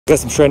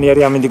ეს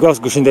მშვენიერი ამინდი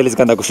გვაქვს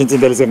გუშინდელისგან და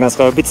გუშინწინდელისგან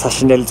განსხვავებით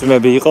საშინელი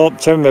წვიმები იყო.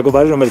 ჩემი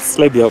მეგობარი, რომელიც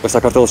წლებია უკვე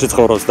საქართველოში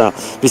ცხოვრობს და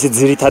მისი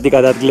ძირითადი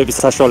გადაადგილების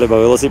საშუალება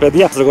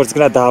ველოსიპედია. როგორც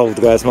იქნა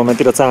დაუდგა ეს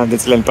მომენტი, როცა ამდენ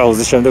წლიანი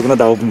პაუზის შემდეგ უნდა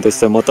დაუბრუნდეს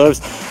მოტოებს,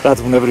 რაც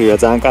ბუნებრივია,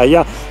 ძალიან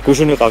კაია.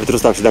 გუშინ ვიყავით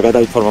რუსთავში და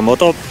გადაიფორმა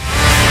მოტო.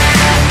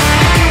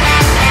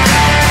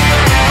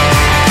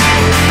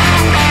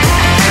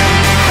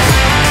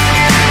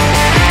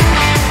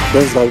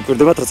 ეს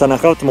გავიკვირდებათ, როცა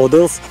ნახავთ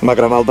მოდელს,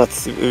 მაგრამ ალბათ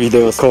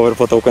ვიდეოს cover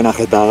photo უკვე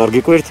ნახეთ და აღარ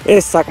გიკვირთ.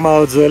 ეს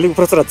საკმაოდ ძველი,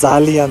 უბრალოდ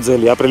ძალიან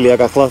ძველი აპრილია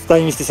გახლავთ და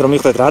იმისთვის რომ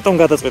მიხვდეთ რატომ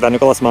გადაწყვიტა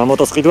ნიკოლასმა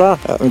მოტოს ყიდვა,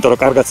 იმიტომ რომ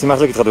კარგად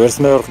სიმართლე გითხრათ, ვერც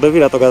მე ვერ ხვდები,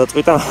 რატო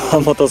გადაწყვიტა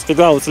მოტოს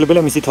ყიდვა,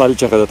 აუცილებელია მისი თვალით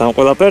შეხედოთ ამ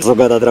ყველაფერს.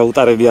 ზოგადად რა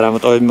უტარებია რა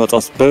მოტოები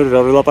მოწონს, ბევრი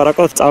რა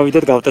ვილაპარაკოთ,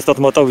 წავიდეთ, გავტესტოთ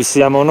მოტო,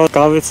 ვისიამოვნოთ,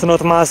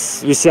 გავეცნოთ მას,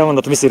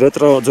 ვისიამოვნოთ მისი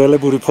რეტრო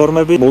ძველებური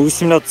ფორმები,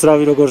 მოვისმინოთ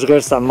ძრავი როგორ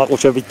ჟღერს ამ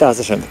მაყუჩებით და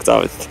ასე შემდეგ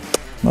წავიდეთ.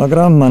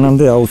 მაგრამ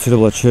მანამდე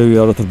აუცილებლად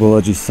შევიაროთ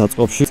რბოლაჯის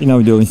საწყობში. წინა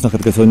ვიდეო ვინც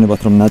ნახეთ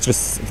გესწრებათ რომ ნაჭრის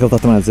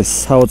ხელთათმანებზე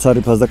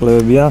საოცარი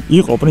ფასდაკლებებია.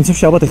 იყო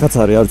პრინციპში ალბათ ეხაც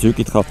არის, არც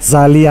ვიკითხავ.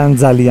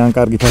 ძალიან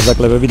კარგი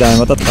ფასდაკლებები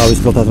დაემატა ტყავის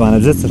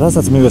ხელთათმანებზეც,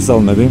 რასაც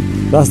მივესალმები.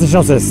 რას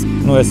ნიშნავს ეს?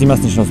 ეს იმას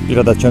ნიშნავს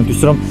პირადად ჩემთვის,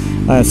 რომ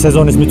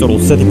სეზონის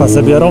მიწურულს ესეთი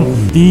ფასებია, რომ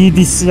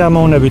დიდი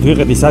სიამოვნებით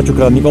ვიყიდი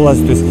საჩუქრად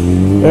ნიკოლასისთვის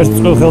ერთ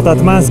წყვილ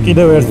ხელთათმანს,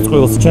 კიდევ ერთ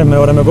წყვილს ჩემ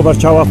მეორე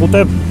მეგობარს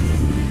ჩავახუტებ.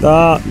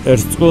 და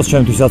ერთ წყვილს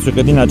ჩემთვისაც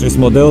ვიყიდი ნაჭრის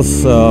მოდელს.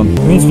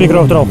 ვინც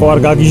ფიქრობთ რომ ხო არ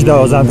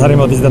გაგიჟდაო ზანთარი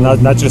მოდის და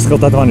ნაჭრის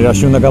ხელთათმანი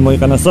რაში უნდა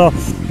გამოიყენოსო,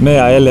 მე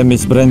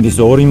ALM-ის ბრენდის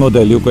ორი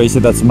მოდელი უკვე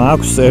ისედაც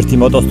მაქვს, ერთი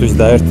მოტოსთვის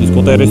და ერთი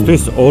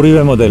სკუტერისთვის,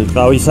 ორივე მოდელი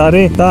ტყავის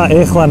არის და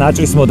ეხლა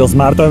ნაჭრის მოდელს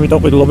მარტო ამიტომ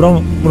ვყიდულობ რომ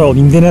უბრალოდ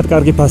იმდენად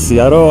კარგი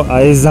ფასია, რომ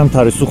აი ეს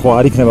ზამთარი სულ ხო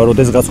არ იქნება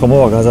როდესღაც ხო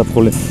მოვა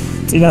გაზაფხული.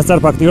 წინასწარ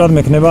ფაქტიურად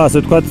მექნება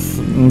ასე ვთქვათ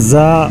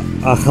მზა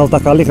ახალ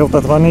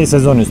ხელთათმანი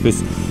სეზონისთვის.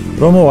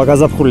 რომ მოვა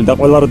გაზაფხული და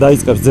ყველა რო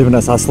დაიწყებს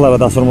ძებნას 100 ლარად,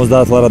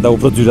 150 ლარად და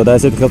უფრო ძვირად და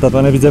ესეთი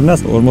ხელთათმანები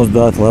ძებნას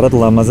 50 ლარად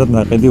ლამაზად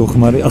ნაყედი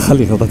უხმარი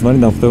ახალი ხელთათმანი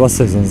დამხვდება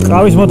სეზონზე.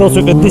 ყავის მოდელს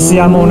ვიყიდი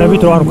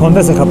სიამოვნებით რო არ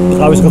მქონდეს, ეხლა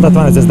ყავის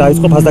ხელთათმანებზეც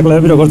დაიწყო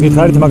ფასდაკლებები როგორც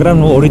გითხარით, მაგრამ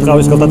ორი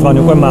ყავის ხელთათმანი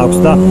უკვე მაქვს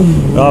და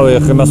რავი,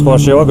 ეხლა მას ხო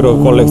არ შევაგრო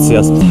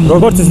კოლექციას.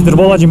 როგორც იცით,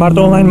 რბოლაჯი მარტო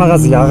ონლაინ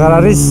მაღაზია აღარ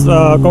არის,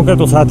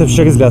 კონკრეტულ საათებში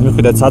შეგიძლიათ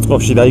მიხვიდეთ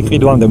საწყობში და იქ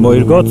ყიდვამდე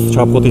მოირგოთ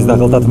ჩაფხუტის და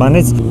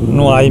ხელთათმანიც.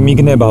 ნუ აი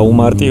მიგნება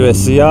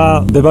უმარტივესია,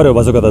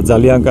 მდებარეობა ზოგადად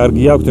ძალიან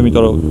კარგია,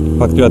 იმიტომ რომ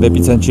ფაქტიურად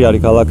ეპიცენტრში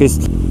არის ქალაქის.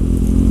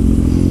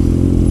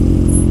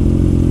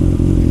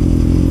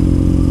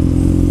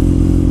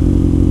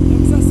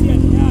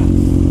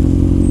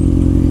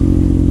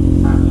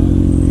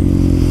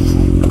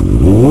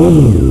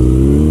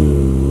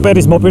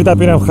 პერის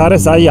მოპირდაპირე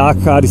მხარეს აი აქ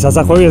არის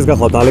სასახლე, ეს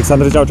გახლავთ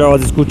ალექსანდრე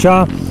ჭავჭავაძის ქუჩა.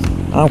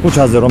 ამ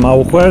ქუჩაზე რომ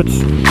ავუხვევთ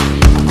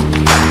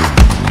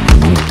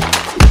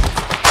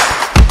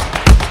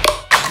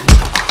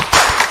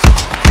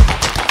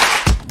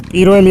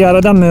პირველი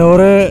არა და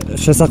მეორე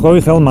შესახვევი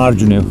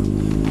ხელმარჯვნივ.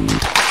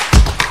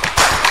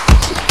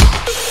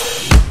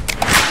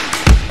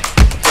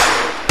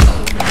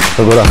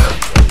 როგორ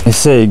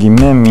ესე იგი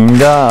მე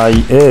მინდა აი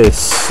ეს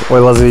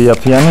ყველაზე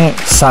იაფიანი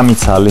სამი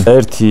ცალი.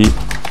 ერთი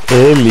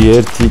L,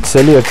 ერთი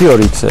XL, ერთი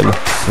 2XL.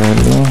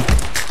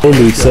 L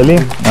XL,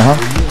 აჰა.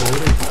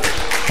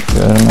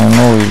 მე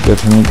მოვიგებ,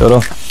 იმიტომ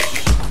რომ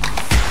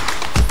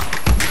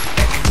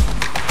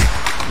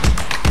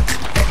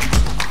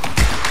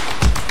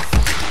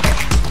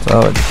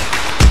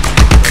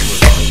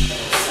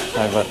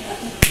Hi, bud.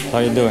 How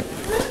are you doing?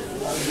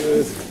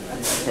 Good.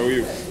 How are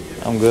you?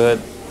 I'm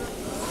good.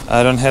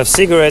 I don't have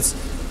cigarettes,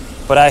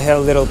 but I have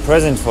a little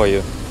present for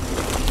you.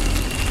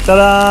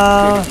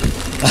 Ta-da!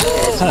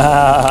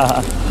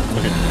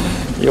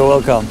 You're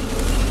welcome.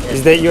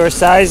 Is that your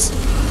size?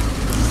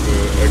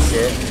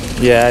 XL?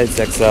 Yeah, it's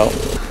XL.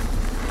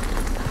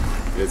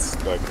 It's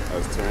like I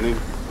was turning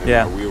and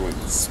Yeah. my wheel went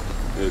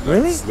it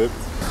Really? slipped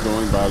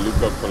going by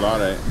Luca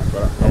Colare,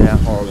 but I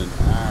was hauling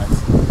ass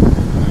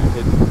and I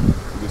hit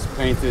this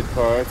painted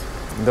part.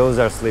 Those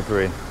are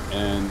slippery.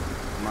 And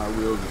my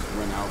wheel just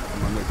went out from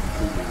under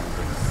completely and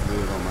like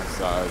slid on my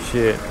side.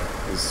 Shit.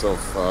 It's so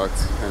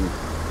fucked. And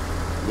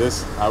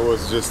this, I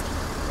was just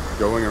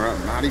going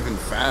around, not even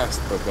fast,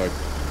 but like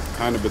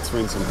kind of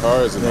between some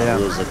cars, and my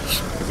wheel was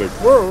like,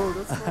 whoa.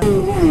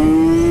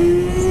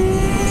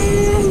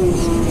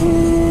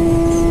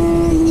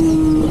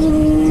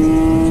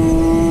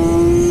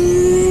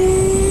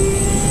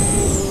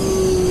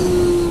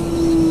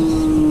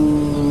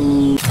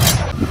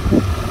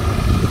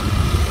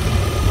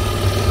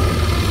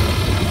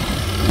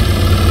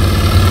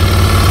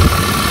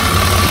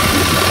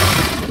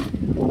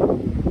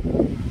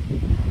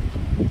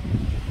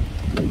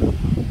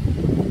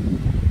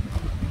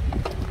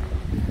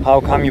 How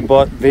come you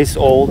bought this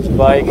old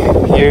bike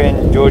here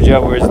in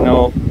Georgia where there's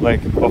no like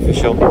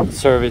official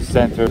service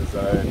center?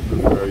 I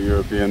prefer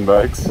European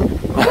bikes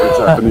over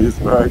Japanese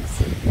bikes.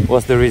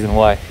 What's the reason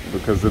why?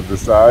 Because of the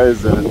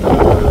size and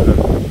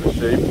the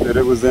shape that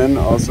it was in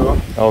also.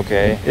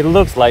 Okay, it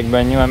looks like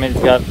brand new. I mean,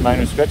 it's got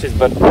minor scratches,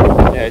 but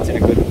yeah, it's in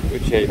a good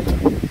shape.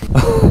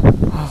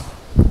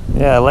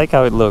 Yeah, I like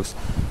how it looks.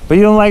 But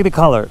you don't like the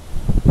color?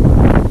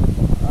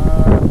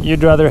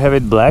 You'd rather have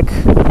it black?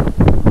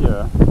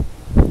 Yeah.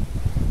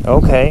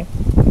 Okay.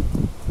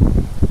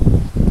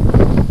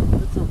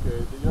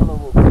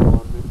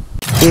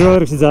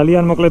 პირველ რიგში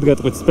ძალიან მოკლედ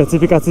გეტყვით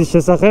სპეციფიკაციის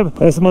შესახებ.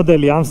 ეს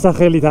მოდელი ამ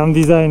სახელით, ამ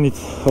დიზაინით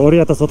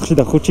 2004-ში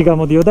და 5-ში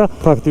გამოდიოდა.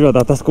 ფაქტიურად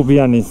 1000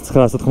 კუბიანი,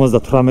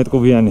 998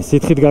 კუბიანი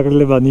სითხით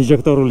გაგრილება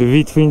ინჟექტორული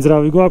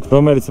ვითვინძრავი გვაქვს,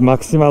 რომელიც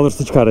მაქსიმალურ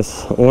სიჩქარეს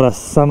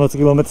 260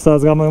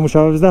 კმ/სთ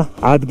გამოემუშავებს და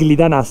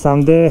ადგილიდან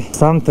 100-მდე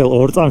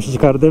 3.2 წამში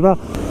ჩქარდება.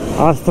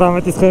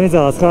 118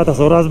 ცხენიძალა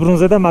 9200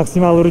 ბრუნზე და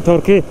მაქსიმალური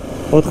თორქი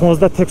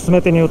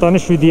 96 ნიუტონი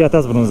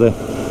 7000 ბრუნზე.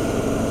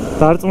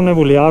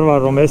 დარწმუნებული არ ვარ,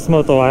 რომ ეს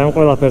მოტო აი ამ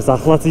ყველაფერს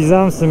ახლაც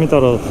იზამს, იმიტომ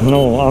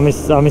რომ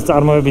ამის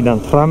წარმოებიდან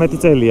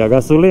 18 წელია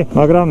გასული,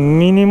 მაგრამ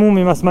მინიმუმ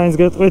იმას მაინც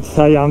გეტყვით,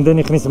 აი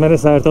ამდენი ხნის მერე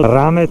საერთოდ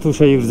რამე თუ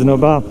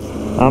შეიგრძნობა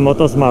ამ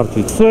მოტოს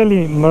მართვით. სველი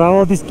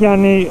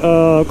მრავალდისკიანი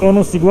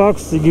კონუსი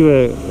გვაქვს, იგივე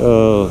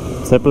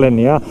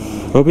ცეპლენია.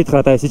 რო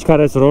გითხრათ აი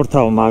სიჩქარეს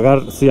რორთავ მაგარ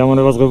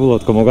სიამონებას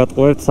ღებულობთ,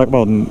 მოგატყუებთ,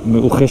 საკმაოდ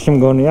უხეში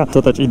მგონია.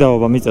 ცოტა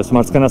ჭიდაობა მიწევს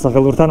მარცხენა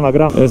სახელურთან,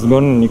 მაგრამ ეს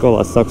მგონი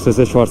ნიკოლას აქვს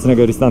ესე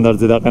შვარცენეგერის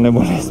სტანდარტზე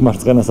დაყენებული ეს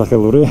მარცხენა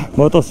სახელური.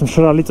 მოტოს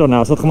მშრალი წონა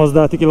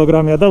 90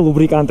 კილოგრამია და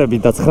ლუბრიკანტებით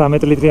და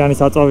 19 ლიტრიანი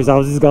საწვავის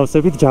ავზის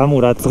გავსებით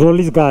ჯამურად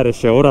ზღოლის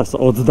გარეშე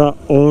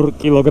 222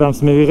 კილოგრამს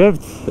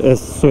მივიღებთ. ეს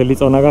სველი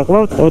წონა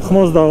გახლავთ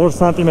 82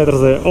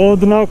 სანტიმეტრზე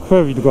ოდნავ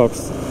ქვევით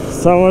გვაქვს.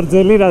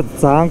 სავარძელი რა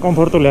ძალიან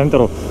კომფორტულია,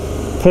 იმიტომ რომ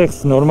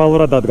ფეხს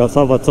ნორმალურად ადგავს,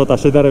 ალბათ ცოტა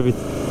შედარებით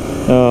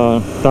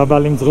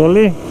დაბალი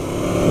მძღოლი,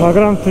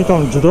 მაგრამ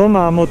თვითონ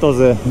ჯდომა ამ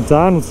მოტოზე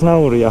ძალიან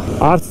უცნაურია.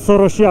 არც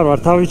სოროში არ ვარ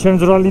თავი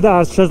შემძვრალი და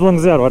არც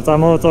შეძლონგზე არ ვარ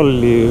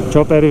წამოწოლილი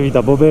ჩოპერივით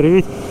და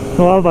ბობერივით.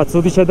 ალბათ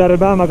ცუდი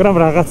შედარებაა, მაგრამ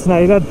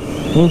რაღაცნაირად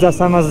მინდა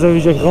 300-ზე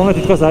ვიჟეხი ხოლმე,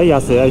 თითქოს აი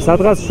ასე, აი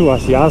სადღაც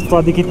შუაში, არც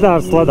თლად იქით და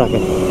არც თლად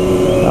აქეთ.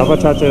 აბა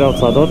ჩაჭერავ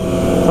ცადოთ.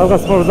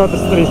 სადღაც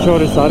 23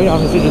 შორის არის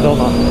ამისი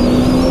ჯდომა.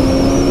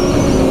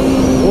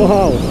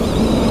 ვაუ!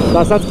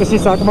 დასაწყისი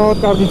საკმაოდ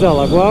კარგი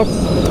ძალა გვაქვს.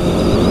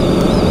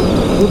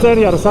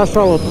 უწერია რომ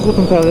საშუალოდ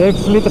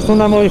 5.6 litrს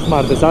უნდა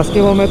მოიხმარდეს 100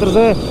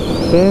 კილომეტრზე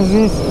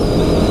ბენზინს,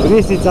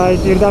 რისიც აი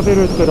პირდაპირ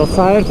ვიტყვი რომ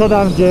საერთოდ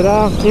არ მჯერა.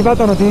 კი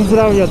ბატონო,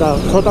 დიზრავია და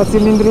ცოტა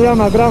ცილინდრია,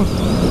 მაგრამ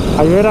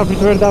აი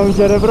ვერაფრით ვერ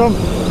დავიჯერებ, რომ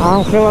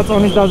ამ ხელა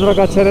წონის დაზვრა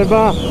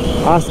გაჩერება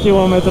 100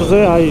 კილომეტრზე,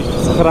 აი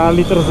 9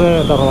 litrზე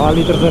და 8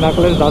 litrზე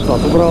ნაკლებს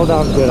დაწვათ, უბრალოდ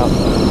არ მჯერა.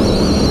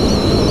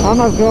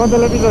 ამას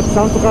დღევანდელ ეპიზოდში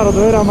სამწუხაროდ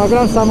ვერა,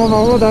 მაგრამ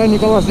სამომავლოდ აი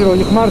ნიკოლასი რო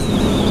იხმარს,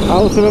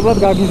 აუცილებლად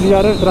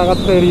გაგიზიარებთ რაღაც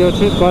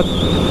პერიოდში, თქვათ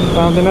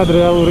რამდენად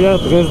რეალურია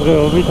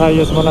დღესდღეობით აი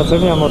ეს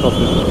მონაცემი ამ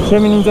მოტოთი.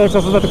 ჩემი ნინძა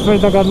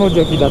 616-დან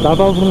გადმოვჯექი და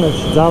დაბალ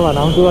ბრუნებში ძალიან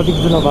ამდენად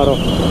იგრძნობა, რომ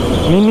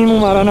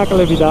მინიმუმ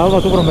არანაკლები და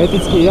ალბათ უფრო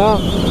მეტიც კია.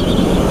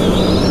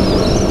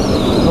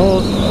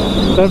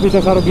 წერდით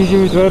ახლა რომ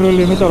გიჟივით ვერ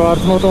ვილი, იმიტომ რომ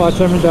არც მოტო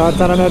აჩემი და არც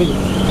არანაირი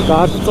და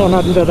არც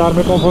წონადი და არ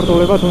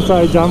მეკომფორტულება, თუმცა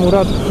აი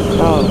ჯამურად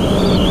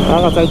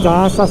რაღაც აი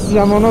ძალიან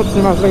სასიამოვნოდ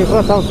სიმართლე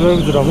გითხრათ თავს ვერ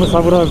ვიძრობ.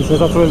 საბურავები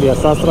შესაძლებელია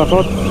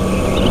სასწრაფოდ.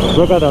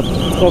 ზოგადად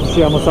წყობში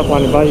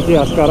ამოსაყვანი ბაიკი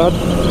აშკარად,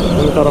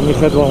 იმიტომ რომ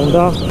მიხედვა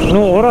უნდა.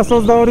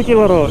 222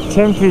 კილო რო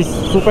ჩემთვის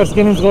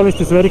SuperSkinny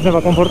მძღოლისთვის ვერ იქნება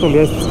კომფორტული,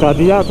 ეს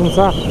გადია,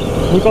 თუმცა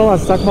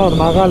ნიკოლას საკმაოდ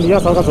მაღალია,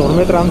 სადღაც 2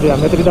 მეტრამდეა,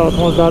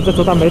 1.90-ზე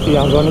ცოტა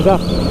მეტია მგონი და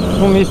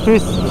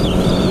მისთვის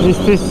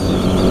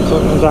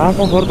ძალიან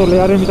კომფორტული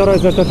არის, იმიტომ რომ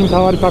ეს ერთ-ერთი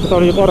მთავარი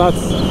ფაქტორი იყო, რაც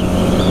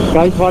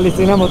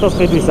გაითვალისწინა მოტოს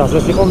ყიდვისას.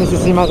 ეს იყო მისი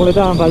სიმაღლე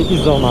და ამ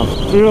ბაიკის ზომა.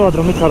 პირველად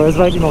რომ მითხრა ეს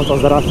ბაიკი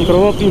მომწონს და რა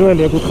ფიქრობ,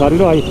 პირველი ეგუთხარი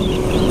რომ აი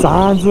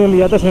ძალიან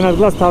ძველია და შენ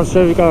ადგილას თავს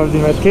შევიკავებდი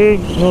მეთქი.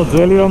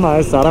 ძველი რომაა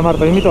ეს, არა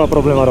მარტო იმიტოა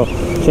პრობლემა, რომ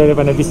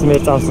შეიძლება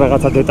ნებისმიერ წამს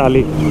რაღაცა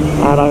დეტალი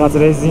ან რაღაც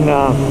რეზინა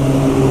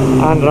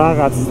ან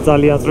რაღაც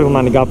ძალიან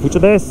წვრილმანი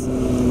გაფუჭდეს,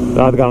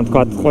 რადგან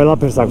თქვა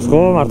ყველაფერს აქვს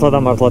ხო, მართლა და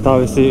მართლა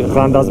თავისი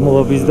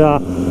ხანდაზმულობის და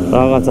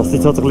რაღაცა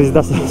სიცოცხლის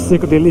და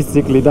სიკვდილის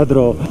ციკლი და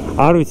დრო.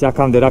 არ ვიცი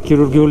აქამდე რა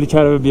ქირურგიული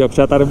ჩარევები აქვს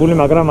ჩატარებული,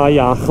 მაგრამ აი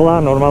ახლა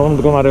ნორმალურ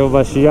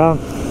მდგომარეობაშია.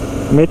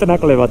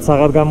 მეტნაკლებად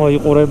საღად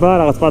გამოიყურება,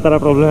 რაღაც პატარა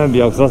პრობლემები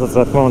აქვს, რასაც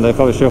რა თქმა უნდა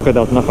ეხლა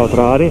შევხედავთ, ნახავთ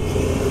რა არის.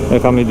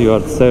 ეხლა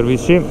მიდივართ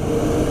სერვისში.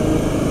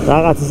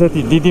 რაღაც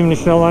ესეთი დიდი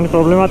მნიშვნელოვანი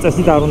პრობლემა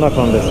წესით არ უნდა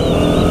ქონდეს.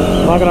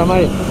 მაგრამ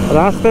აი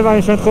რა ხდება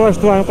იმ შემთხვევაში,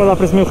 თუ აი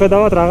ყველაფრის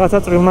მიუხედავად რაღაცა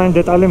წვრილმანი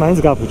დეტალი მაინც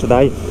გაფუჭდა.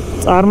 აი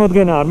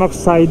წარმოდგენა არ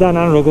მაქვს საიდან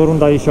ან როგორ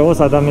უნდა იშოვოს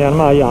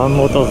ადამიანმა აი ამ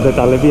მოტოს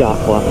დეტალები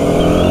ახლა.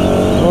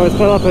 ეს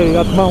ყველაფერი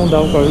რა თქმა უნდა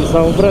უკვე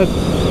ვისაუბრეთ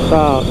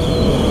და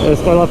ეს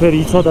ყველაფერი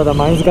იცოდა და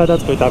მაინც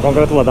გადაწყვიტა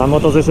კონკრეტულად ამ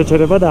მოტოზე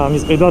შეჩერება და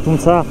ამის ყიდვა,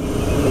 თუმცა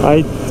აი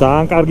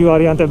ძალიან კარგი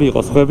ვარიანტები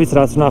იყო სხვებიც,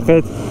 რაც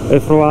ვნახეთ,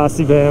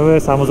 F800 BMW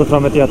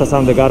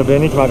 78000-მდე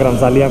გარბენით, მაგრამ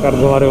ძალიან კარგ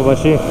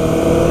მდგომარეობაში.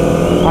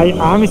 აი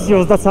ამისი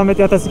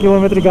 33000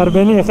 კილომეტრი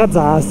გარბენი ეხლა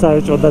ძალიან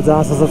საეჭვო და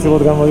ძალიან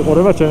სასაცილოდ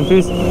გამოიყურება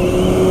ჩემთვის.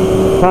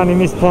 თან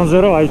იმის ფონზე,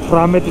 რომ აი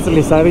 18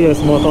 წლის არის ეს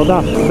მოტო და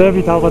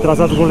ხდებით ალბათ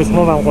რასაც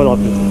გულისხმობ ამ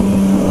ყველაფერს.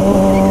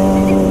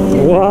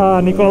 ვა,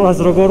 ნიკოლას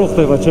როგორ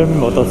უხდება ჩემი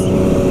მოტოც.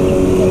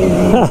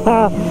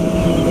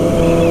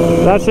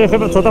 რა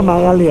შეხება, ცოტა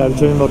მაღალი არის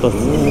ჩემი მოტოც.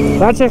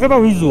 რა შეხება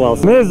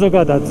ვიზუალს. მე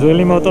ზოგადად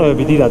ძველი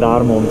მოტოები დიდად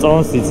არ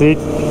მომწონს, იცით?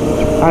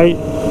 აი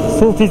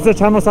სულ თითზე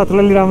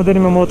ჩამოსათვლელი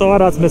რამოდენიმე მოტოა,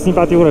 რაც მე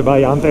სიმპათიურება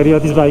აი ამ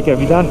პერიოდის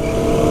ბაიკებიდან.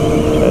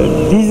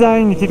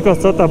 დიზაინი თითქოს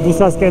ცოტა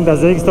ბუსასკენ და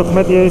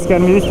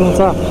ZX-11-ისკენ მიდის,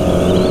 თუმცა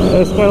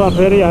ეს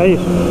ყველაფერი აი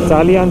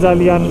ძალიან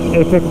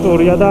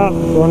ეფექტურია და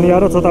გონია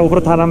რომ ცოტა უფრო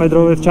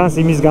თანამედროვედ ჩანს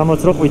იმის გამოც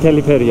რომ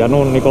ყვითელი ფერია, ნუ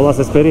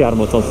ნიკოლას ეს ფერი არ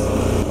მოწონს.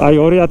 აი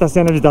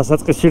 2000-იანების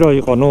დასაწყისში რო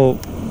იყო, ნუ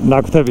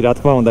ნაკვთები რა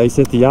თქმა უნდა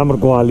ისეთია,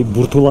 მრგვალი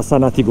ბურთულა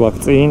სანათი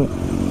გვაქვს წინ.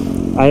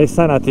 აი ეს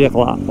სანათი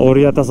ახლა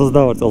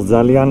 2022 წელს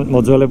ძალიან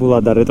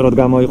მოძველებულად და რეტროდ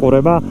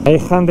გამოიყურება. აი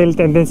ხანდელი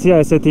ტენდენცია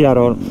ესეთია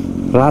რომ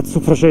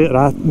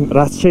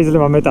რაც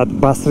შეიძლება მეტად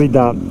ბასრი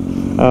და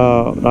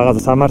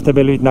რაღაცა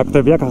სამართებელი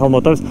ნაკვთები აქვს ახალ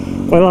მოტოებს.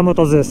 ყველა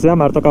მოტოზე ესეა,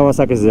 მარტო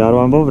კავასაკიზე არ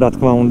ვამბობ, რა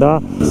თქმა უნდა.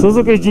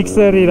 Suzuki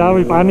GX-ერი,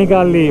 რავი,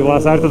 პანიგალი,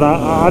 საერთოდ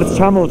არც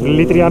ჩამოვთვლი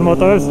ლიტრიან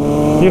მოტოებს.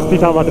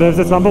 მიხდით ალბათ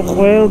რევზეც ვამბობ,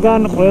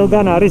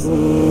 ყველგან არის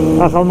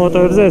ახალ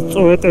მოტოებზე ეს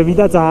წვეტები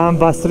და ძალიან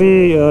ბასრი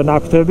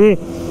ნაკვთები.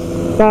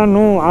 და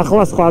ნუ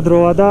ახლა სხვა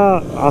დროა და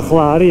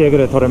ახლა არის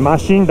ეგრე, თორემ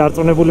მაშინ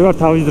დარწმუნებული ვარ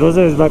თავის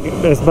დროზე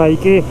ეს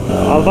ბაიკი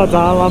ალბათ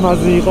ძალიან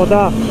ლამაზი იყო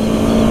და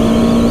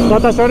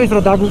შორის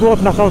რომ დაგუგლოთ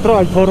ნახავთ რომ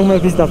აი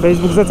ფორუმების და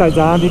Facebook-ზეც აი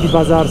ძალიან დიდი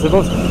ბაზა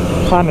არსებობს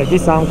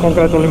ფანების ამ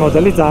კონკრეტული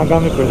მოდელი ძალიან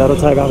გამიკვირდა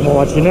როცა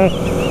გამოვაჩინე.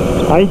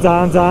 აი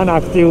ძალიან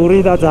აქტიური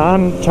და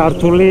ძალიან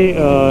ჩართული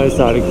ეს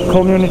არის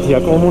community-ა,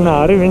 კომუნა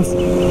არის, ვინც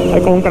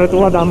აი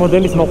კონკრეტულად ამ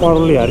მოდელის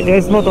მოყვარული არის.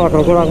 ეს მოტო აქ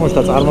როგორ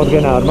აღმოჩნდა,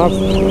 წარმოდგენა არ მაქვს.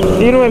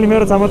 პირველი მე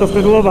როცა მოტოს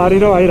ვყიდულობ არის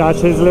რომ აი რა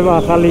შეიძლება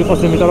ახალი იყოს,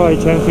 იმიტომ რომ აი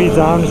ჩემთვის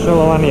ძალიან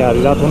მნიშვნელოვანი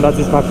არის რა თუნდაც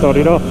ის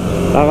ფაქტორი რომ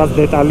რაღაც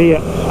დეტალი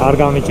არ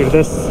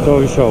გამიჭირდეს რო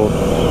ვიშოვო.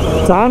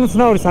 ძალიან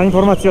უცნაური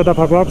საინფორმაციო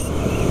დაფა გვაქვს.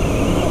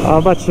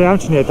 ალბათ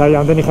შეამჩნიეთ, აი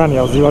ამდენი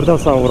ხანია ვზივარ და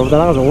ვსაუბრობ და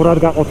რაღაც ორად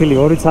გაყოფილი,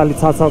 ორი ცალი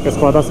ცალ-ცალკე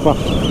სხვადასხვა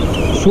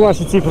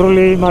შუაში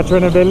ციფრული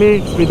მაჩვენებელი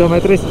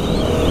სპიდომეტრის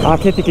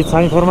აქეთ იქით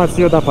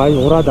საინფორმაციო დაფა აი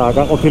ორადაა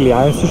გაყოფილი.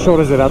 აი ეს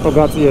შორეზე რატო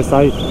გაწიეს,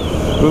 აი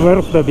ვერ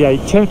ხვდები, აი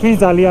ჩემთვის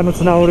ძალიან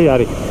უცნაური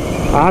არის.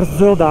 არც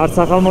ძველ და არც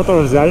ახალ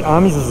მოტოებზე აი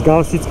ამის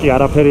მსგავსიც კი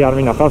არაფერი არ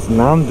მინახავს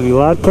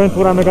ნამდვილად. თქვენ თუ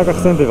რამე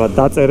გაგახსენდება,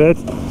 დაწერეთ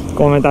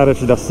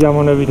კომენტარებში და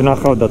სიამონებით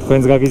ნახავთ და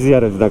თქვენს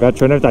გაგიზიარებთ და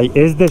გაჩვენებთ. აი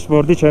ეს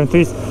დეშბორდი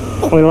ჩემთვის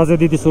ყველაზე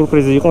დიდი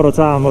სურპრიზი იყო,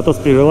 როცა ამ მოტოს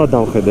პირველად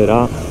დავხედე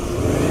რა.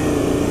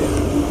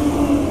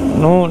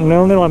 ნუ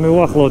ნელ-ნელა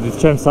მივუახლოვდით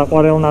ჩემს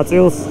საყვარელ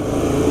ნაწილს,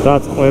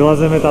 რაც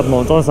ყველაზე მეტად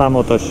მომწონს ამ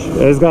მოტოში.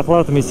 ეს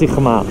გახლავთ მისი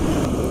ხმა.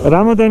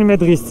 რამოდენიმე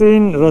დღის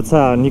წინ,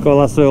 როცა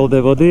ნიკოლას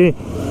ველდებოდი,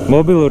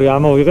 მობილური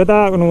ამოვიღე და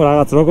ნუ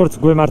რაღაც როგორც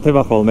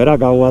გვემართება ხოლმე რა,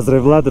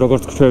 გაუაზრებლად,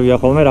 როგორც გვჩვევია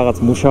ხოლმე, რაღაც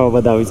მუშაობა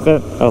დავიწყე,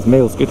 რაღაც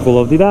მეილს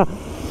ვკითხულობდი და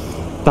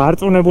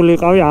დარწმუნებული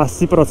იყავი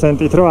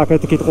 100%-ით რომ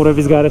აქეთ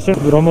კითხურების გარეშე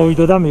რომ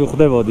მოვიდო და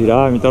მივხვდებოდი რა,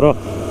 იმიტომ რომ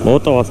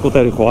მოტო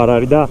სკუტერი ხო არ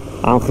არის და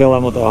ამ ხელა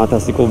მოტო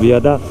 1000 კუბია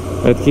და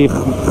მეთქი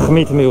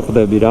ხმით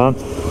მივხვდები რა.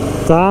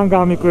 ძალიან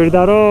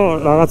გამიკვირდა რომ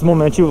რაღაც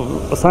მომენტში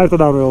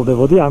საერთოდ არ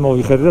ველდებოდი,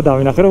 ამოვიხედე და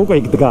დავინახე რომ უკვე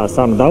იქ დგას,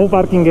 ანუ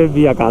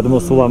დაუპარკინგებია,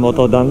 გადმოსულა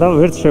მოტოდან და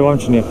ვერც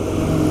შევამჩნიე.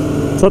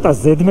 ცოტა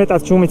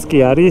ზედმეტად ჩუმიც კი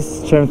არის,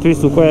 ჩემთვის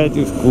უკვე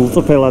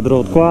გულწრფელად რო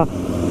ვთქვა,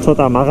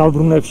 ცოტა მაღალ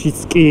ბრუნებშიც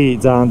კი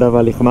ძალიან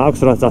დაბალი ხმა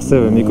აქვს, რაც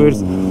ასევე მიკვირს,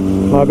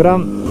 მაგრამ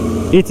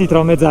იცით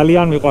რომ მე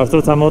ძალიან მიყვარს,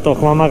 როცა მოტო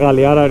ხმა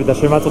მაღალი არ არის და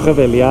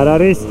შემაწუხებელი არ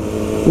არის,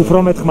 უფრო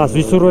მეტ ხმას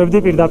ვისურვებდი,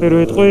 პირდაპირ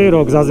ვიტყვი,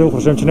 რომ გზაზე უფრო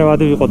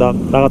შემჩნევადი ვიყო და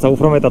რაღაცა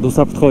უფრო მეტად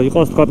უსაფრთხო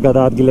იყოს, თქვა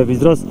გადაადგილების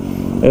დროს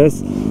ეს,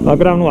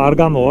 მაგრამ ნუ არ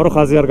გამოვა, რომ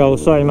ხაზი არ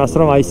გაუსვა იმას,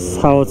 რომ აი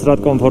საოცრად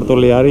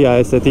კომფორტული არის აი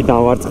ესეთი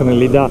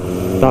დავარცხნილი და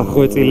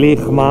დახვეწილი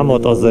ხმა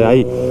მოტოზე, აი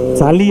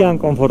ძალიან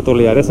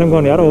კომფორტული არის. ესე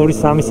მგონია რომ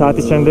 2-3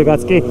 საათის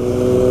შემდეგაც კი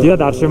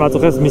დიდად არ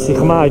შემაწუხებს მისი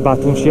ხმა, აი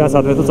ბათუმში ან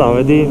სადმე თუ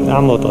წავედი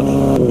ამ მოტოდ.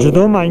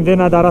 ჯდომა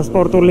იმდენად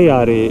არასპორტული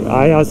არის,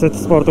 აი ასეთ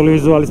სპორტული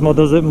ვიზუალის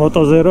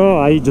მოტოზე, რომ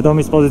აი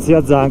ჯდომის პოზიცია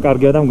ძალიან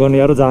კარგია და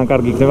მგონია რომ ძალიან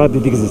კარგი იქნება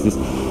დიდი გზისთვის.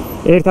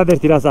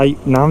 ერთადერთი რაც აი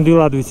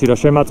ნამდვილად ვიცი რომ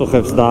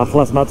შემაწუხებს და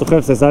ახლას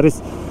მაწუხებს, ეს არის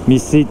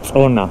მისი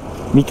წონა.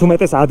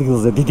 მითუმეტეს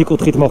ადგილზე დიდი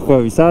კუთხით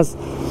მოხვევისას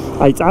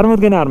აი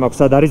წარმოდგენა არ მაქვს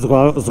სად არის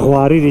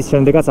ზღვარი, რის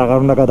შემდეგაც აღარ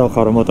უნდა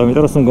გადავხარო მოტო,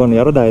 იმიტომ რომ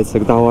მგონია რომ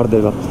დაეცეკ,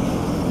 დავარდება.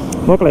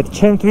 მოკლედ,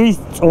 ჩემთვის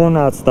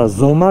წონაც და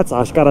ზომაც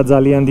აშკარად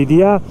ძალიან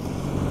დიდია.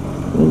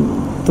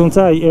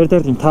 თუმცა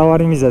ერთ-ერთი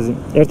მთავარი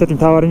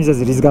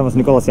მიზეზი, რის გამოც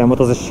ნიკოლასი ამ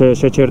მოტოზე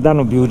შეჩერდა,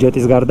 ნუ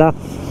ბიუჯეტის გარდა,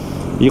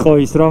 იყო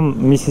ის, რომ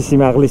მისი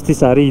სიმაღლისთვის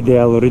არის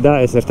იდეალური და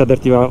ეს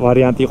ერთადერთი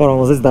ვარიანტი იყო,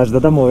 რომელზეც დაждდა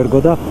და მოერგო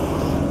და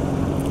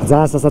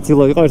ძალიან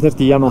სასაცილო იყო.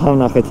 ერთ-ერთი Yamaha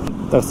ვნახეთ.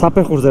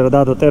 საფეხურზე რა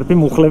დადო ტერპი,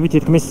 მუხლები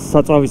თითქმის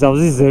საწვავის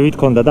ავზის ზევით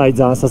ჰქონდა და აი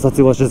ძალიან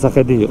სასაცილო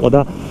შესახედი იყო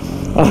და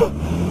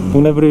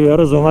ბუნებრივია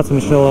რომ ზომაც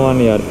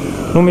მნიშვნელოვანი არის.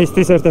 ნუ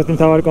მისთვის ერთ-ერთი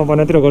მთავარი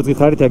კომპონენტი როგორც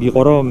გითხარით, ეგ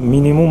იყო რომ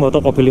მინიმუმ მოტო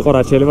ყოფილიყო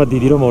რაც შეიძლება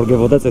დიდი რომ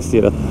მორგებოდა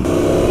წესიერად.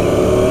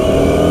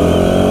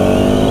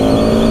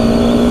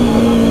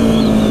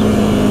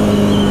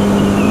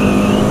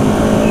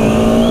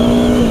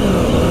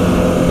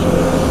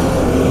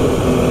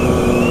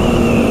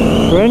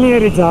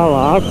 ჩვენიერი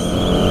ძალა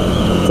აქვს.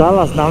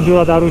 ძალას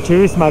ნამდვილად არ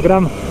უჩივის,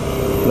 მაგრამ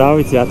რა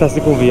ვიცი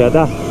 1000 კუბია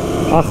და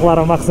ახლა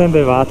რომ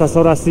ახსენდება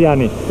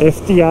 1200-იანი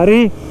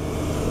FT-არი,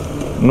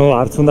 ნუ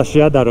არც უნდა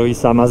შეადარო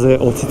ის ამაზე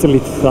 20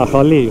 წლით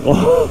ახალი იყო.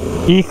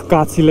 იქ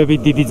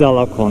გაცილებით დიდი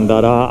ძალა ჰქონდა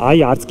რა, აი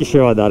არც კი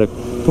შევადარებ.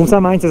 თუმცა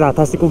მაინც ეს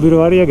 1000 კუბი რო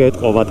არის, ეგ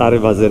ეტყობა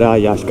ტარებაზე რა,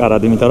 აი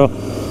აშკარად, იმიტომ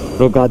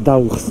რომ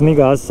გადაუხსნი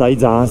გაზს, აი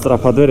ძალიან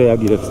სწრაფად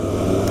რეაგირებს.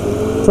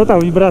 ცოტა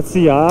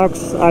ვიბრაცია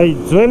აქვს, აი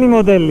ძველი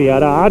მოდელია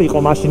რა, არ იყო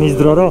მაშინის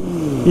დრო, რომ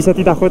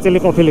ისეთი დახვეწილი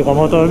ყოფილიყო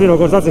მოტოები,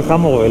 როგორცაც ეხლა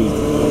მოველით.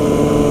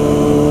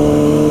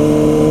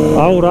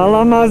 აუ რა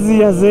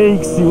ლამაზია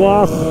ZX-ი,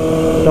 ვახ!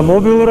 და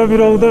მობილურები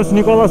რო უდევს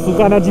ნიკოლას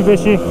უკანა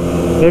ჯიბეში,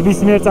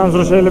 ნებისმიერ წამს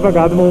რო შეიძლება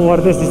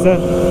გადმოუვარდეს ისე.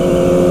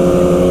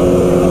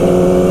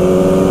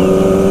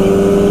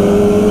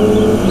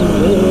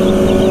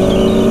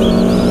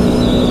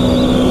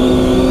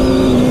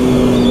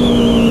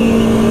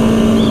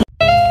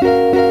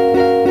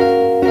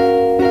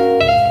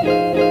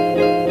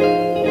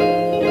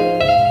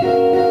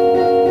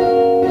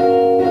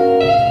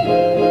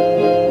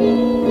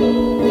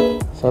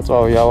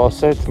 საწვავი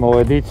ავავსეთ,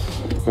 მოვედით,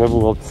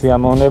 ვებულობთ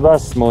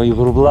სიამოვნებას,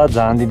 მოიღრუბლა,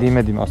 ძალიან დიდი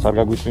იმედი მაქვს არ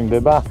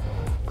გაგვიწვიმდება.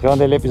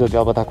 დღევანდელი ეპიზოდი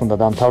ალბათ აქ უნდა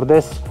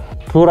დამთავრდეს.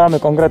 თუ რამე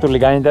კონკრეტული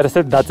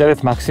გაინტერესებთ, დაწერეთ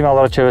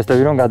მაქსიმალურად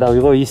შევესწრები, რომ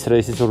გადავიღო ის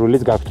რეისის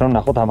სურვილიც გაქვთ, რომ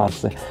ნახოთ ამ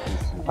არხზე.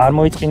 არ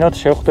მოიწყინოთ,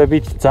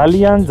 შევხვდებით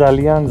ძალიან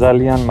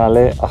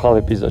მალე ახალ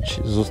ეპიზოდში.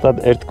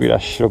 ზუსტად ერთ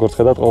კვირაში, როგორც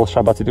ხედავთ, ყოველ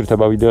შაბათს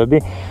იტვირთება ვიდეოები.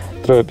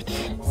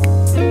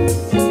 დროებით.